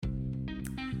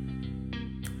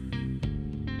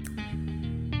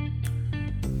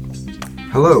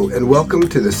Hello, and welcome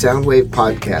to the Soundwave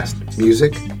Podcast,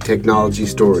 music, technology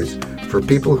stories for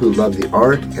people who love the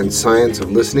art and science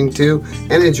of listening to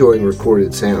and enjoying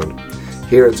recorded sound.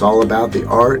 Here it's all about the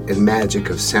art and magic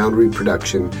of sound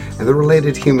reproduction and the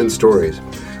related human stories.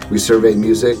 We survey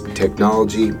music,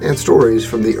 technology, and stories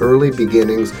from the early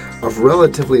beginnings of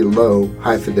relatively low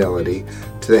high fidelity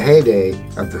to the heyday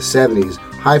of the 70s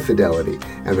high fidelity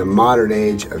and the modern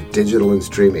age of digital and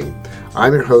streaming.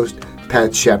 I'm your host,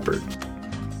 Pat Shepard.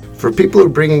 For people who are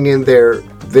bringing in their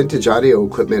vintage audio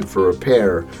equipment for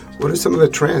repair, what are some of the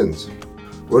trends?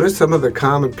 What are some of the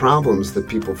common problems that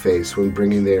people face when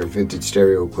bringing their vintage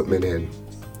stereo equipment in?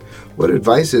 What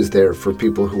advice is there for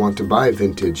people who want to buy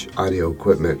vintage audio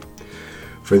equipment?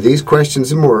 For these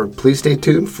questions and more, please stay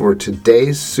tuned for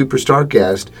today's superstar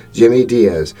guest, Jimmy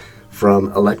Diaz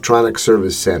from Electronic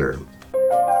Service Center.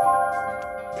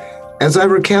 As I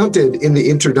recounted in the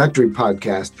introductory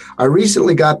podcast, I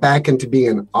recently got back into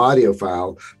being an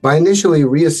audiophile by initially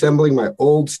reassembling my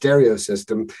old stereo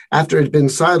system after it had been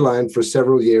sidelined for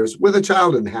several years with a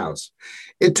child in the house.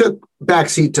 It took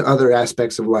backseat to other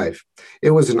aspects of life. It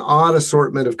was an odd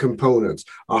assortment of components: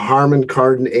 a Harman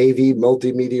Kardon AV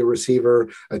multimedia receiver,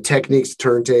 a Technics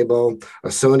turntable, a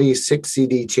Sony 6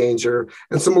 CD changer,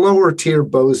 and some lower tier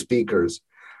Bose speakers.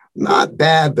 Not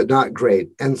bad, but not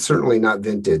great, and certainly not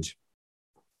vintage.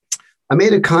 I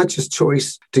made a conscious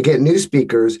choice to get new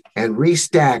speakers and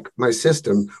restack my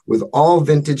system with all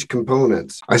vintage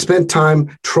components. I spent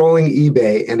time trolling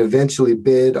eBay and eventually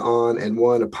bid on and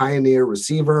won a Pioneer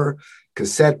receiver,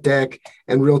 cassette deck,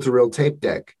 and reel-to-reel tape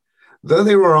deck. Though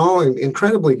they were all in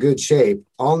incredibly good shape,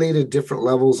 all needed different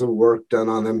levels of work done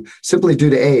on them simply due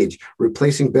to age,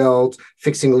 replacing belts,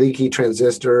 fixing leaky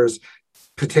transistors,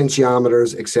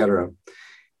 potentiometers, etc.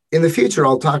 In the future,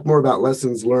 I'll talk more about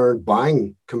lessons learned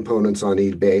buying components on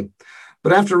eBay.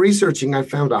 But after researching, I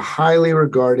found a highly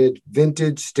regarded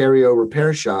vintage stereo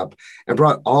repair shop and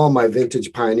brought all my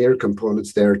vintage Pioneer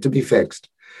components there to be fixed,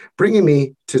 bringing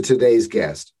me to today's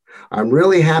guest. I'm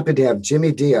really happy to have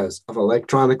Jimmy Diaz of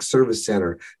Electronic Service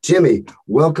Center. Jimmy,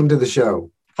 welcome to the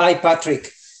show. Hi,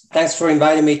 Patrick. Thanks for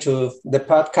inviting me to the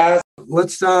podcast.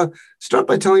 Let's start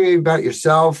by telling me about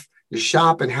yourself, your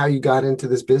shop, and how you got into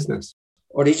this business.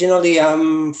 Originally,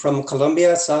 I'm from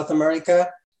Colombia, South America,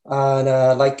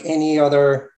 and like any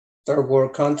other third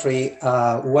world country,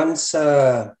 once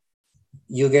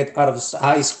you get out of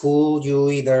high school, you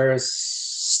either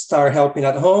start helping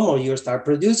at home or you start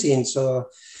producing. So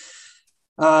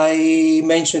I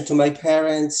mentioned to my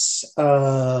parents,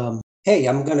 hey,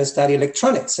 I'm going to study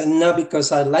electronics, and not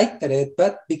because I liked it,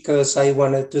 but because I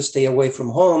wanted to stay away from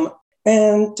home.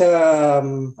 And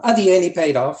at the end, it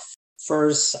paid off.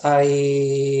 First,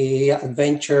 I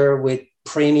adventured with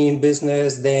printing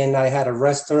business. Then I had a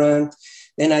restaurant.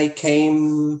 Then I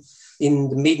came in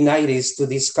the mid-90s to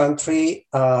this country.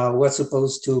 Was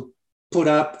supposed to put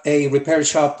up a repair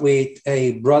shop with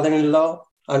a brother-in-law,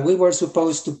 and we were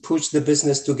supposed to push the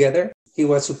business together. He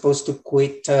was supposed to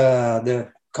quit the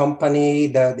company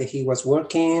that he was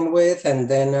working with, and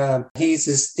then he's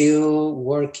still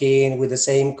working with the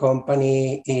same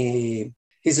company.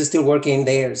 He's still working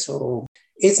there. So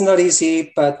it's not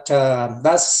easy, but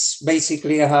that's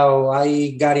basically how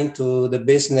I got into the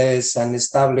business and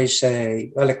established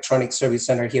a electronic service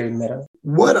center here in Maryland.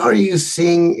 What are you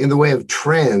seeing in the way of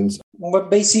trends? Well,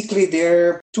 basically, there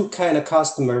are two kind of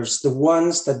customers. The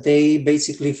ones that they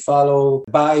basically follow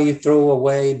buy, throw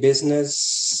away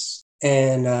business,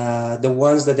 and the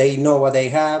ones that they know what they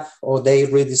have or they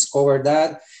rediscovered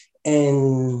that,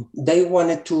 and they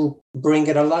wanted to bring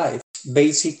it alive.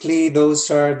 Basically, those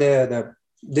are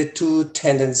the two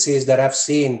tendencies that I've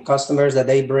seen. Customers that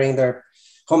they bring their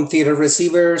home theater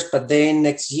receivers, but then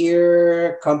next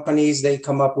year, companies, they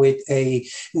come up with a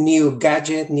new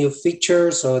gadget, new feature.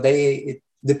 So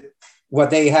what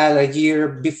they had a year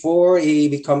before, it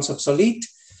becomes obsolete.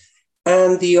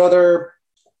 And the other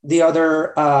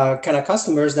kind of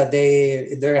customers that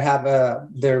they have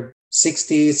their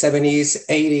 60s, 70s,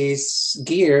 80s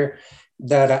gear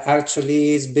that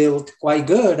actually is built quite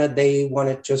good, and they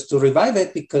wanted just to revive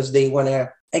it because they want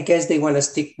to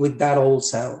stick with that old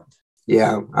sound.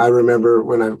 Yeah, I remember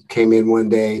when I came in one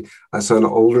day, I saw an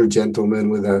older gentleman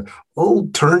with an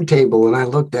old turntable, and I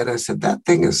looked at it, I said, that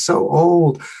thing is so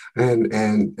old.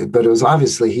 But it was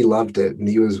obviously he loved it, and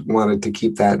he wanted to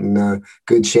keep that in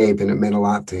good shape, and it meant a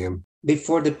lot to him.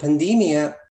 Before the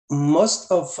pandemic,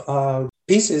 most of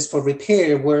pieces for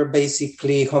repair were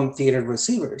basically home theater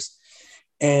receivers.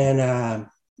 And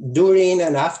during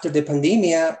and after the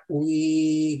pandemic,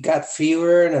 we got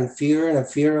fewer and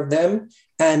fewer of them,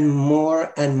 and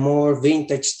more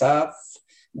vintage stuff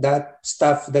that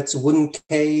stuff that's wooden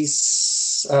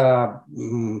case,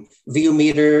 view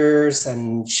meters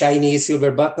and shiny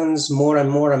silver buttons, more and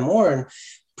more and more. And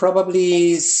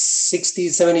probably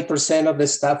 60-70% of the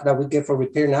stuff that we get for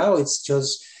repair now, it's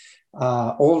just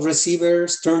old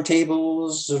receivers,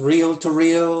 turntables,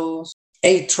 reel-to-reels,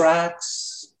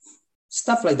 8-tracks,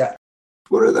 stuff like that.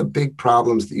 What are the big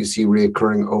problems that you see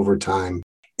reoccurring over time?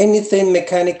 Anything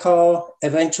mechanical,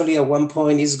 eventually at one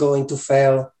point is going to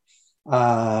fail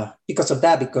because of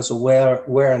that, because of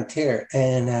wear and tear.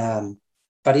 And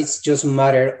but it's just a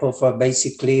matter of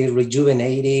basically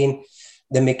rejuvenating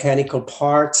the mechanical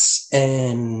parts,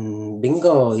 and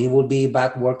bingo, it will be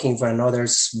back working for another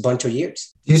bunch of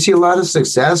years. Do you see a lot of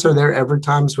success? Are there ever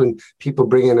times when people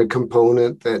bring in a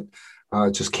component that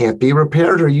just can't be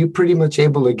repaired? Or are you pretty much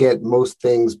able to get most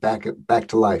things back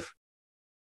to life?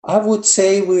 I would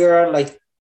say we are like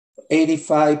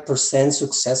 85%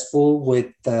 successful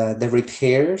with the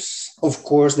repairs. Of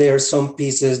course, there are some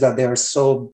pieces that they are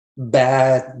so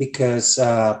bad because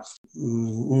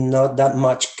not that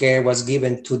much care was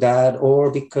given to that, or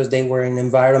because they were in an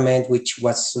environment which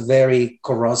was very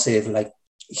corrosive, like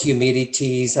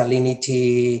humidity,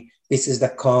 salinity, pieces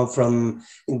that come from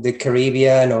the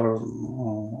Caribbean or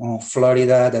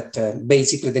Florida, that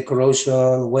basically the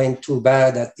corrosion went too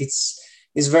bad that it's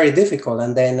very difficult.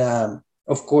 And then,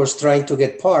 of course, trying to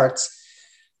get parts,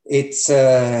 it's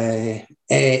a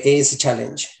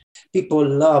challenge. People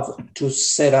love to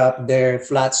set up their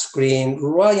flat screen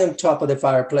right on top of the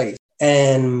fireplace.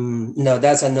 And no,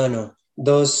 that's a no-no.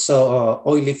 Those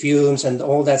oily fumes and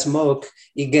all that smoke,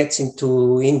 it gets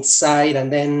inside,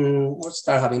 and then we'll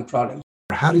start having problems.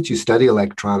 How did you study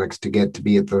electronics to get to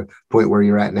be at the point where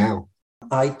you're at now?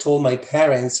 I told my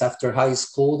parents after high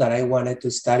school that I wanted to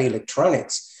study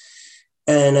electronics.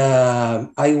 And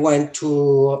I went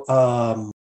to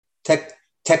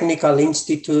Technical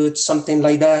Institute, something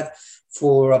like that,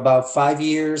 for about 5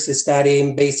 years,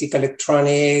 studying basic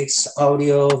electronics,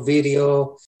 audio,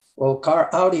 video. Well, car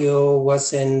audio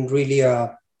wasn't really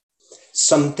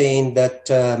something that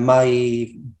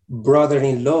my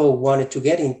brother-in-law wanted to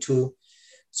get into.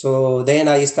 So then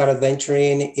I started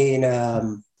venturing in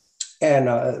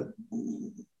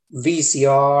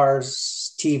VCRs,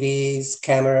 TVs,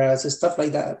 cameras, stuff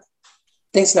like that.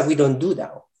 Things that we don't do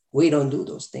now. We don't do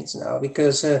those things now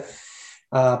because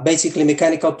basically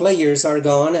mechanical players are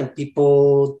gone and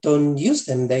people don't use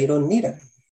them. They don't need them.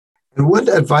 And what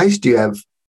advice do you have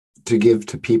to give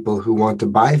to people who want to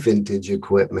buy vintage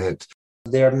equipment?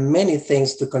 There are many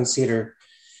things to consider.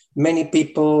 Many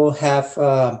people have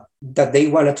that they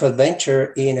wanted to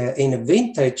adventure in a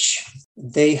vintage.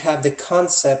 They have the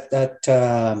concept that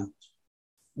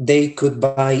they could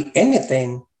buy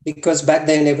anything, because back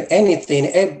then, if anything,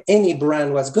 any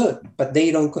brand was good, but they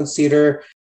don't consider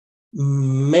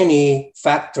many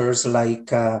factors like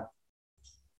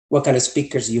what kind of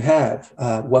speakers you have,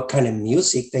 what kind of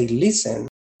music they listen,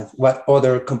 what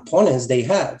other components they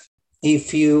have.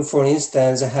 If you, for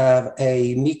instance, have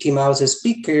a Mickey Mouse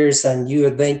speakers and you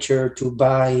adventure to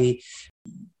buy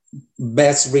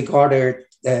best regarded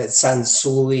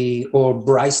Sansui or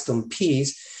Bryston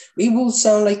piece, it will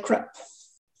sound like crap.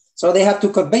 So they have to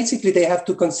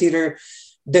consider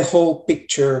the whole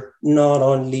picture, not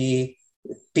only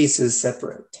pieces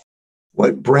separate.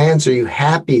 What brands are you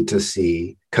happy to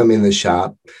see come in the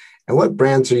shop? And what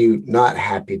brands are you not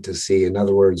happy to see? In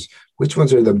other words, which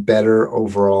ones are the better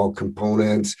overall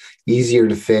components, easier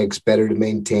to fix, better to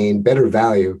maintain, better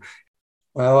value?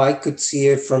 Well, I could see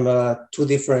it from two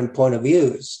different point of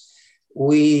views.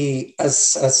 We,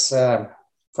 as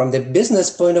from the business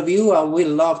point of view, we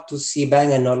love to see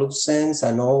Bang & Olufsen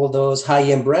and all those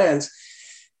high-end brands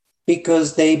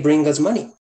because they bring us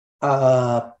money.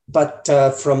 But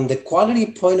from the quality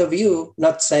point of view,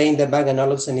 not saying that Bang &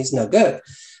 Olufsen is not good,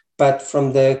 but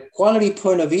from the quality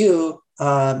point of view,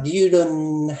 you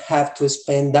don't have to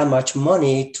spend that much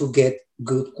money to get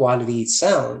good quality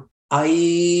sound.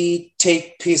 I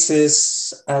take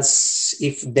pieces as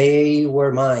if they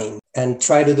were mine and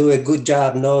try to do a good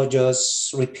job, not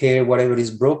just repair whatever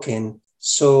is broken.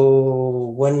 So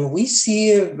when we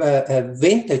see a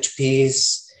vintage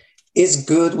piece is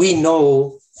good, we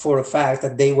know for a fact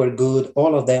that they were good,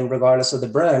 all of them, regardless of the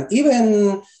brand.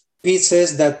 Even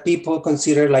pieces that people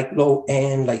consider like low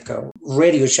end, like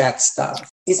Radio Shack stuff.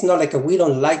 It's not like we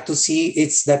don't like to see,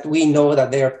 it's that we know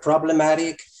that they are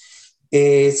problematic.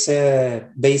 It's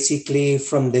basically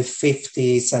from the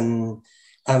 50s and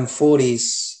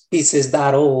 40s, pieces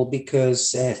that old,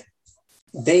 because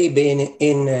they've been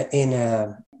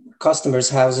in customers'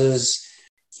 houses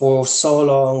for so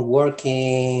long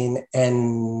working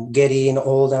and getting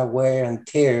all that wear and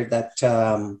tear that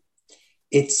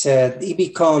it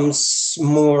becomes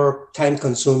more time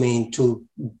consuming to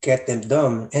get them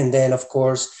done. And then, of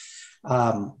course,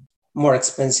 more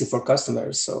expensive for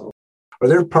customers. So, are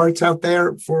there parts out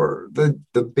there for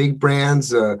the big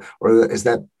brands, or is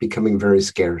that becoming very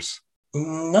scarce?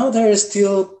 No, there is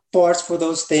still parts for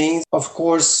those things. Of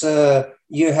course,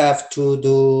 you have to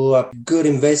do a good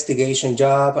investigation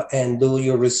job and do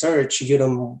your research. You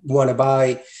don't want to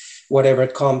buy whatever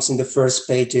comes in the first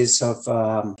pages of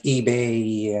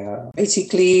eBay.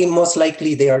 Basically, most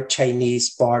likely they are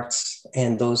Chinese parts,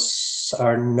 and those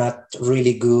are not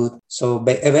really good. So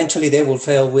eventually they will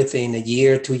fail within a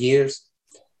year, 2 years.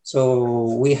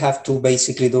 So we have to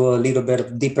basically do a little bit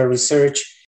of deeper research.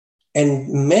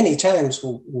 And many times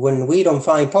when we don't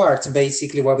find parts,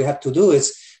 basically what we have to do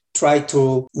is try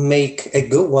to make a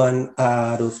good one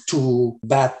out of two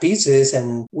bad pieces.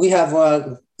 And we have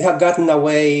gotten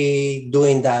away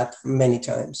doing that many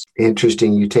times.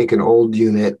 Interesting. You take an old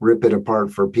unit, rip it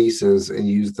apart for pieces, and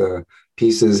use the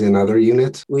pieces in other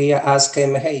units? We ask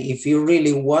them, hey, if you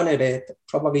really wanted it,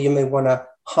 probably you may want to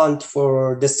hunt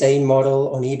for the same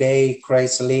model on eBay,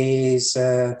 Craigslist,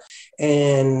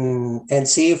 and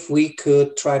see if we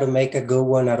could try to make a good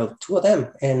one out of two of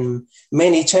them. And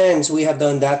many times we have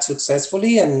done that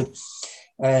successfully. And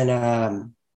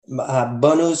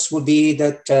bonus would be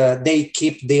that they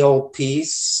keep the old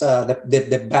piece,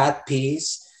 the bad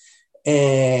piece,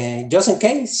 and just in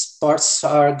case parts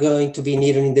are going to be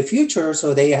needed in the future,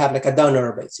 so they have like a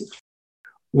donor basically.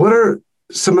 What are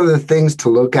some of the things to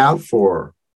look out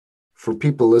for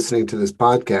people listening to this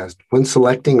podcast when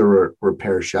selecting a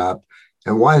repair shop,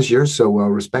 and why is yours so well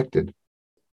respected?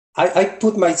 I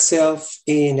put myself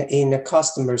in a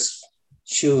customer's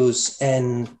shoes,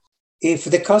 and if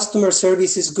the customer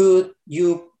service is good,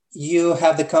 you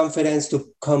have the confidence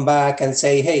to come back and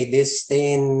say, hey, this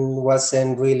thing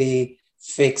wasn't really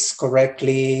fixed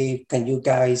correctly. Can you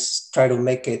guys try to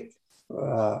make it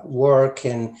work?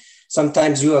 And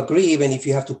sometimes you agree, even if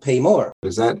you have to pay more.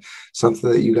 Is that something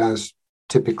that you guys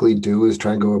typically do, is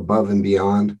try and go above and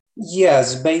beyond?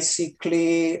 Yes,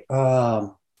 basically,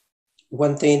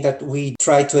 one thing that we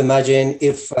try to imagine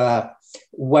if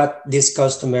what this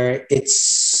customer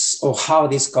or how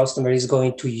this customer is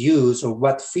going to use, or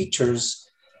what features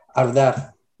of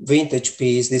that vintage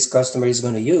piece this customer is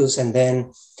going to use, and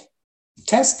then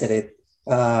tested it.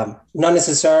 Not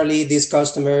necessarily this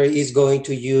customer is going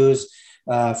to use,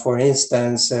 for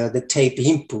instance, the tape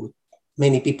input.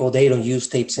 Many people, they don't use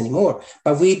tapes anymore,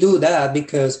 but we do that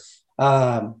because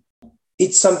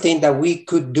it's something that we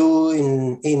could do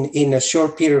in a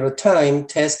short period of time,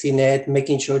 testing it,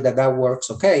 making sure that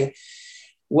works okay,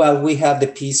 while we have the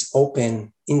piece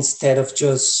open, instead of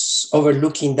just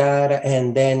overlooking that.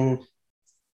 And then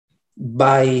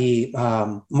by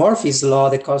Murphy's Law,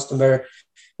 the customer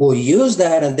will use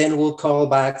that and then we'll call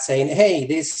back saying, hey,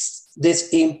 this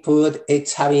input,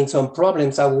 it's having some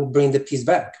problems. I will bring the piece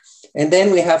back. And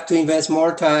then we have to invest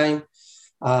more time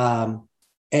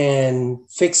and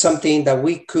fix something that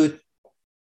we could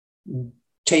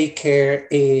take care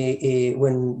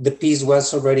when the piece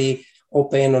was already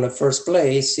open on the first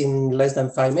place in less than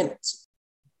 5 minutes.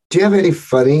 Do you have any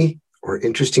funny or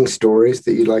interesting stories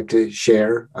that you'd like to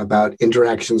share about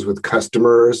interactions with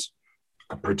customers,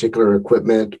 particular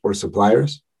equipment, or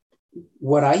suppliers?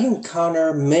 What I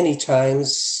encounter many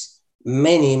times,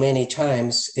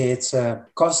 it's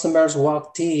customers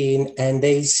walked in and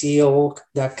they see all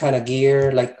that kind of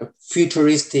gear, like a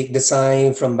futuristic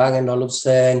design from Bang &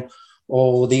 Olufsen,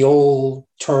 or the old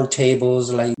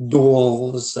turntables like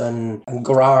Duals and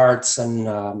Garards and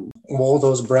all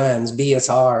those brands,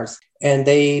 BSRs. And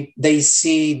they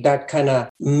see that kind of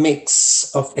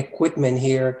mix of equipment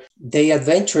here. They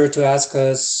adventure to ask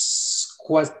us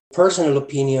what personal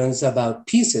opinions about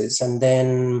pieces. And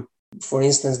then, for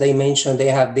instance, they mentioned they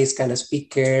have these kind of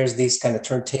speakers, this kind of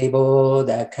turntable,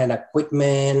 that kind of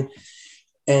equipment.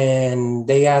 And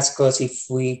they ask us if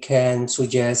we can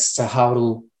suggest how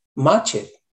to match it.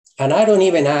 And I don't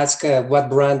even ask what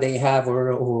brand they have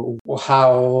or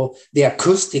how the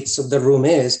acoustics of the room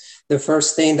is. The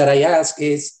first thing that I ask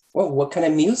is, well, what kind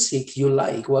of music you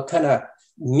like? What kind of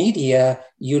media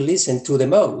you listen to the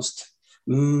most?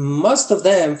 Most of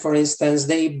them, for instance,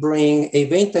 they bring a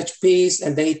vintage piece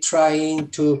and they trying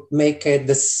to make it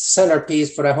the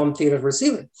centerpiece for a home theater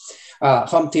receiver,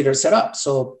 home theater setup.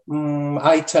 So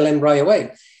I tell them right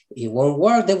away, it won't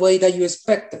work the way that you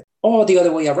expected. Or the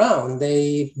other way around,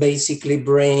 they basically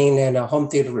bring in a home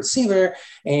theater receiver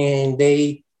and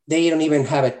they They don't even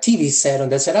have a TV set on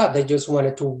the setup. They just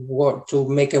wanted to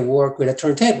make it work with a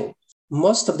turntable.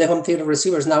 Most of the home theater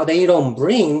receivers now, they don't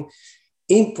bring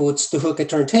inputs to hook a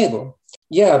turntable.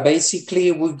 Yeah,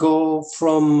 basically we go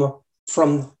from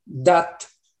that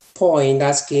point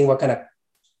asking what kind of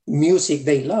music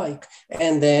they like,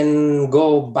 and then go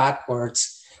backwards.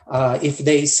 If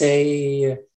they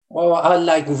say, "Oh, I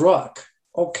like rock,"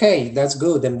 okay, that's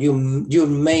good. And your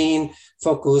main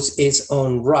focus is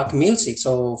on rock music.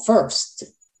 So first,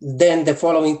 then the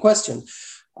following question: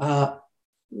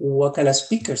 what kind of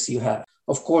speakers you have?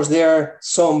 Of course, there are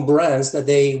some brands that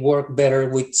they work better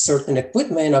with certain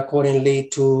equipment accordingly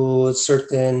to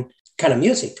certain kind of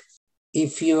music.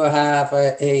 If you have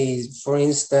for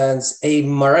instance, a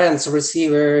Marantz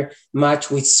receiver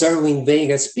matched with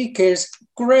Cerwin-Vega speakers,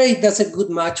 great, that's a good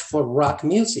match for rock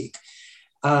music.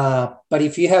 But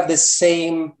if you have the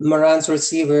same Marantz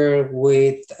receiver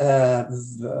with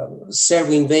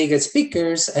Cerwin-Vega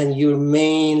speakers and your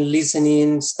main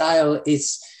listening style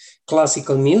is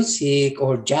classical music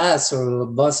or jazz or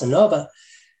bossa nova,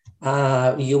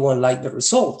 you won't like the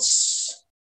results.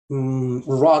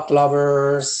 Rock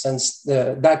lovers and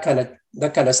that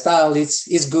kind of style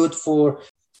is good for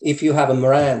if you have a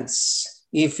Marantz.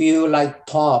 If you like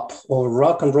pop or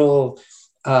rock and roll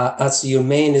as your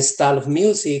main style of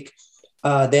music,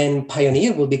 then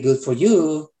Pioneer will be good for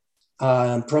you.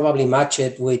 Probably match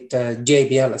it with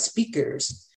JBL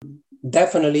speakers.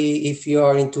 Definitely, if you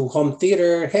are into home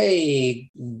theater, hey,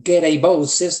 get a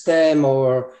Bose system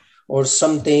or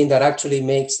something that actually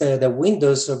makes the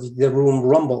windows of the room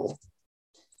rumble.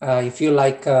 If you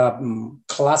like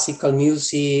classical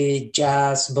music,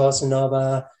 jazz, bossa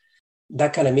nova,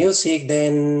 that kind of music,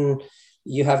 then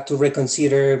you have to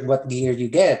reconsider what gear you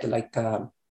get, like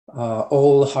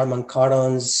all Harman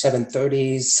Kardons,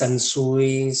 730s,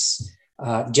 Sansuis,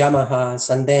 Yamahas,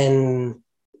 and then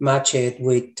match it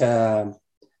with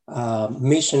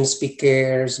Mission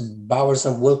speakers, Bowers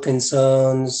and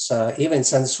Wilkinsons, even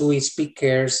Sansui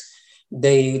speakers.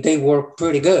 They work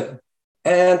pretty good.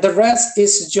 And the rest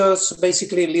is just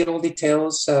basically little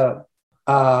details.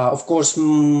 Of course,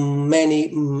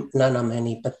 not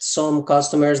many, but some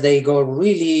customers, they go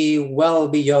really well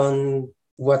beyond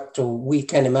what we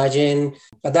can imagine.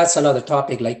 But that's another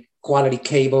topic, like quality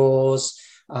cables,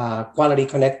 quality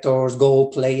connectors,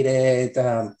 gold-plated,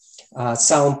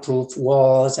 soundproof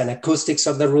walls and acoustics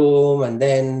of the room, and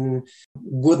then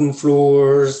wooden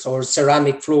floors or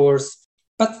ceramic floors.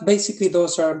 But basically,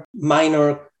 those are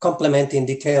minor complementing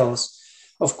details.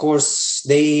 Of course,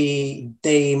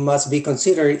 they must be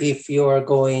considered if you are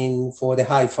going for the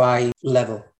hi-fi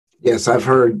level. Yes, I've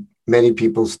heard many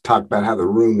people talk about how the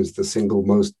room is the single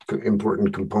most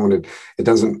important component.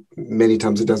 Many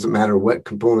times it doesn't matter what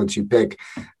components you pick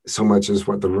so much as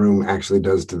what the room actually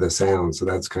does to the sound. So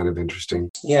that's kind of interesting.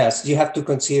 Yes, you have to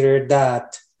consider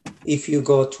that if you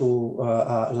go to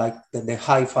like the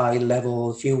hi-fi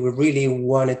level, if you really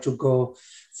wanted to go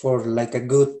for like a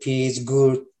good piece,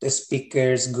 good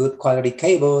speakers, good quality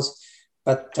cables,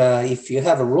 but if you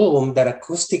have a room that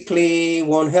acoustically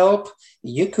won't help,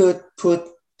 you could put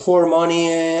pour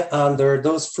money under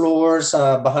those floors,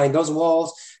 behind those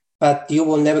walls, but you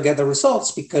will never get the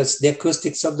results because the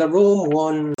acoustics of the room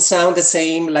won't sound the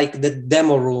same like the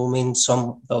demo room in some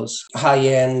of those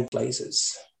high-end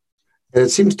places. And it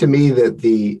seems to me that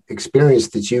the experience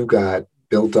that you've got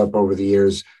built up over the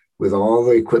years with all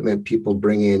the equipment people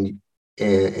bring in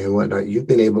and whatnot, you've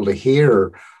been able to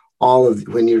hear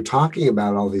when you're talking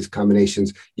about all these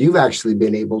combinations, you've actually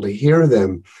been able to hear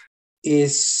them.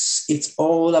 It's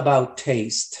all about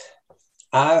taste.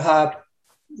 I have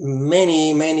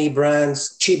many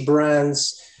brands, cheap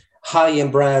brands,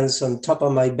 high-end brands on top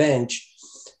of my bench.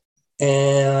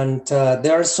 And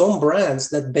there are some brands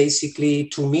that basically,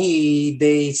 to me,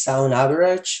 they sound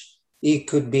average. It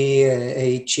could be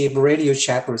a cheap Radio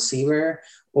Shack receiver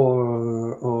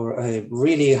or a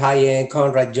really high-end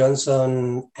Conrad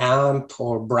Johnson amp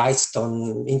or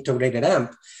Brightstone integrated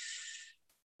amp.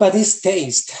 But it's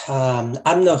taste.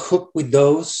 I'm not hooked with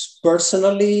those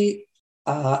personally.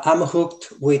 I'm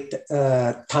hooked with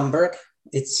Tandberg.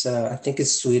 It's I think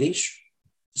it's Swedish,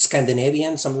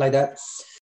 Scandinavian, something like that.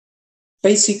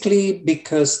 Basically,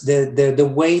 because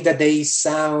the way that they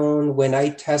sound when I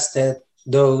tested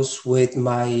those with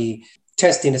my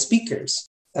testing speakers,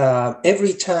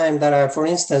 every time that for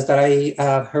instance, that I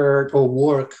heard or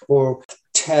work or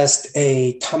test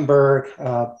a Tandberg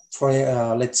for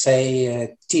let's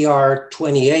say TR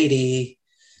 2080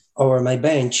 over my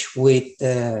bench with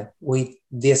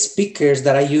the speakers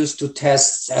that I used to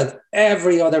test at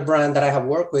every other brand that I have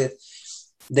worked with,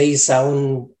 they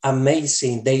sound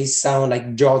amazing. They sound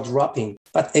like jaw-dropping.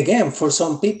 But again, for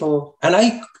some people, and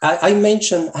I have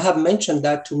mentioned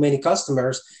that to many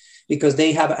customers because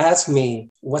they have asked me,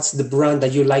 what's the brand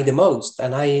that you like the most?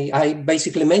 And I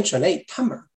basically mentioned, hey,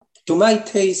 timbre. To my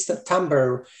taste,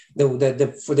 timbre,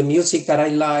 for the music that I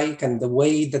like and the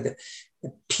way that the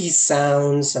piece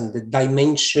sounds and the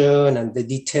dimension and the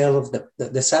detail of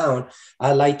the sound,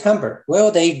 I like timbre.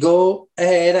 Well, they go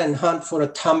ahead and hunt for a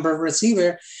timbre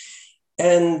receiver,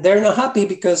 and they're not happy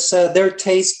because their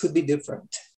taste could be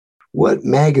different. What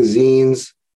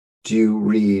magazines do you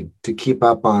read to keep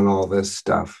up on all this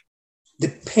stuff? The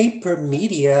paper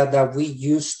media that we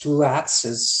used to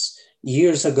access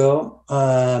years ago,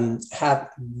 that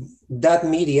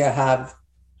media have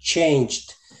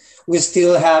changed. We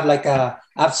still have like a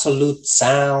Absolute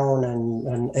Sound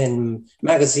and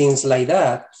magazines like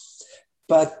that.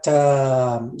 But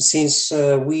since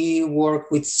we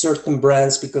work with certain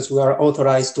brands, because we are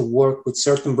authorized to work with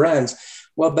certain brands,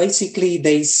 well, basically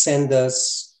they send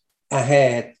us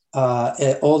ahead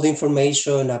all the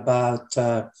information about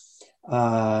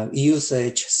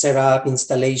usage, setup,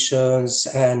 installations,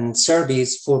 and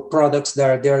service for products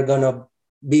that they're going to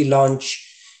be launched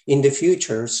in the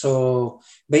future. So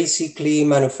basically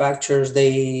manufacturers,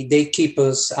 they keep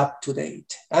us up to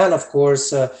date. And of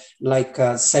course,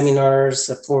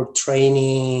 seminars for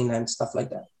training and stuff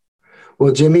like that.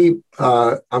 Well, Jimmy,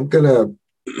 I'm going to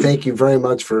thank you very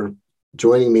much for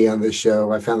joining me on this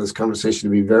show. I found this conversation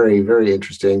to be very, very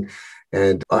interesting.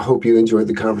 And I hope you enjoyed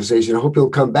the conversation. I hope you'll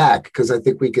come back because I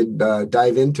think we could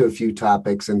dive into a few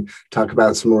topics and talk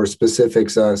about some more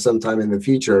specifics sometime in the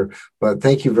future. But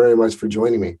thank you very much for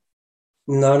joining me.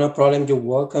 No problem. You're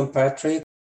welcome, Patrick.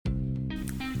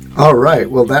 All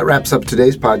right. Well, that wraps up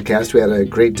today's podcast. We had a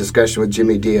great discussion with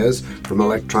Jimmy Diaz from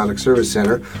Electronic Service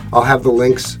Center. I'll have the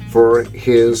links for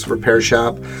his repair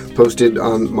shop posted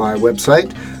on my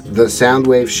website,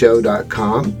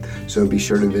 thesoundwaveshow.com. So be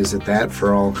sure to visit that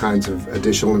for all kinds of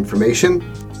additional information.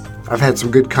 I've had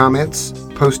some good comments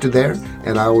posted there,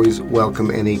 and I always welcome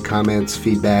any comments,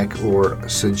 feedback, or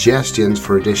suggestions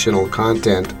for additional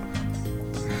content.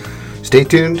 Stay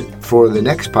tuned for the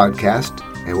next podcast,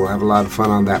 and we'll have a lot of fun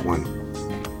on that one.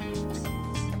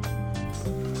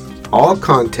 All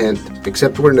content,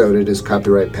 except where noted, is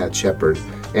copyright Pat Shepard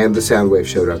and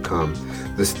thesoundwaveshow.com.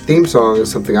 This theme song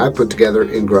is something I put together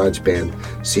in GarageBand.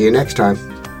 See you next time.